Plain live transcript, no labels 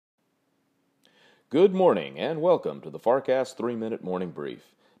Good morning and welcome to the FarrCast 3-Minute Morning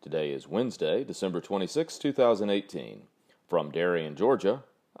Brief. Today is Wednesday, December 26, 2018. From Darien, Georgia,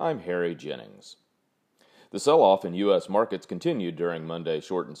 I'm Harry Jennings. The sell-off in U.S. markets continued during Monday's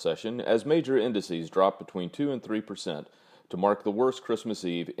shortened session as major indices dropped between 2 and 3% to mark the worst Christmas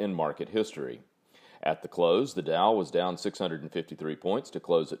Eve in market history. At the close, the Dow was down 653 points to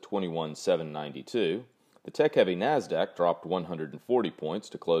close at 21,792. The tech-heavy NASDAQ dropped 140 points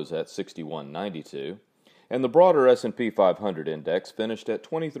to close at 6192, and the broader S&P 500 index finished at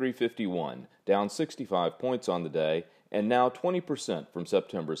 2351, down 65 points on the day, and now 20% from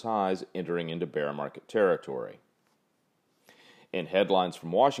September's highs, entering into bear market territory. In headlines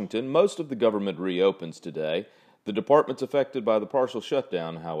from Washington, most of the government reopens today. The departments affected by the partial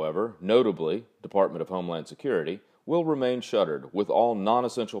shutdown, however, notably Department of Homeland Security, will remain shuttered, with all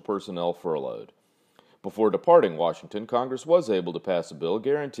non-essential personnel furloughed. Before departing Washington, Congress was able to pass a bill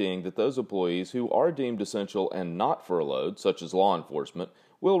guaranteeing that those employees who are deemed essential and not furloughed, such as law enforcement,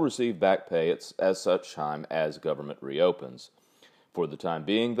 will receive back pay at such time as government reopens. For the time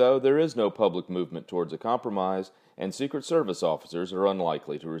being, though, there is no public movement towards a compromise, and Secret Service officers are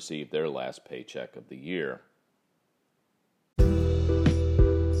unlikely to receive their last paycheck of the year.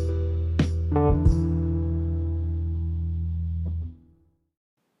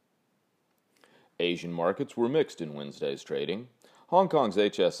 Asian markets were mixed in Wednesday's trading. Hong Kong's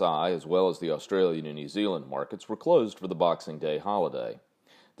HSI, as well as the Australian and New Zealand markets, were closed for the Boxing Day holiday.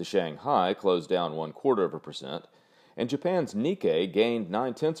 The Shanghai closed down 0.25%, and Japan's Nikkei gained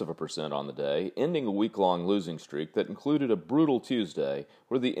 0.9% on the day, ending a week-long losing streak that included a brutal Tuesday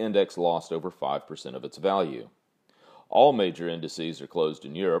where the index lost over 5% of its value. All major indices are closed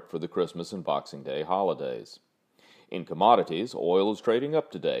in Europe for the Christmas and Boxing Day holidays. In commodities, oil is trading up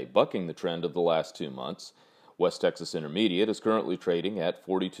today, bucking the trend of the last 2 months. West Texas Intermediate is currently trading at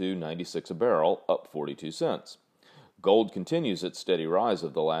 $42.96 a barrel, up 42 cents. Gold continues its steady rise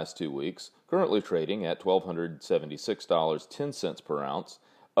of the last 2 weeks, currently trading at $1,276.10 per ounce,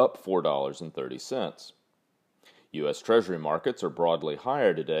 up $4.30. U.S. Treasury markets are broadly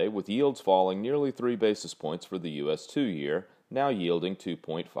higher today, with yields falling nearly 3 basis points for the U.S. 2-year, now yielding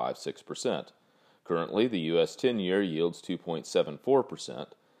 2.56%. Currently, the U.S. 10-year yields 2.74%.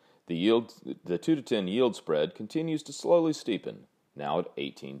 The 2 to 10 yield spread continues to slowly steepen, now at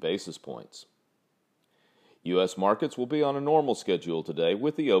 18 basis points. U.S. markets will be on a normal schedule today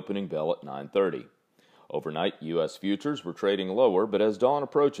with the opening bell at 9:30. Overnight, U.S. futures were trading lower, but as dawn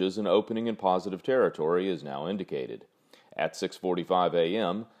approaches, an opening in positive territory is now indicated. At 6:45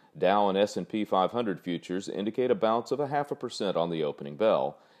 a.m., Dow and S&P 500 futures indicate a bounce of 0.5% on the opening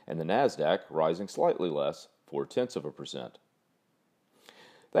bell, and the NASDAQ rising slightly less, 0.4%.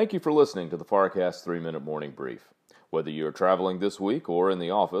 Thank you for listening to the FarrCast 3-Minute Morning Brief. Whether you are traveling this week or in the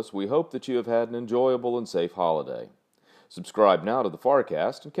office, we hope that you have had an enjoyable and safe holiday. Subscribe now to the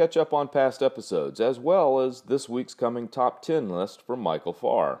FarrCast and catch up on past episodes, as well as this week's coming Top 10 list from Michael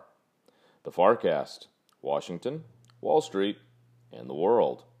Farr. The FarrCast, Washington, Wall Street, and the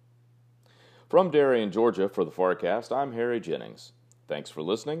world. From Darien, Georgia, for the FarrCast, I'm Harry Jennings. Thanks for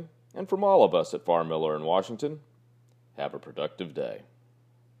listening, and from all of us at Farr Miller in Washington, have a productive day.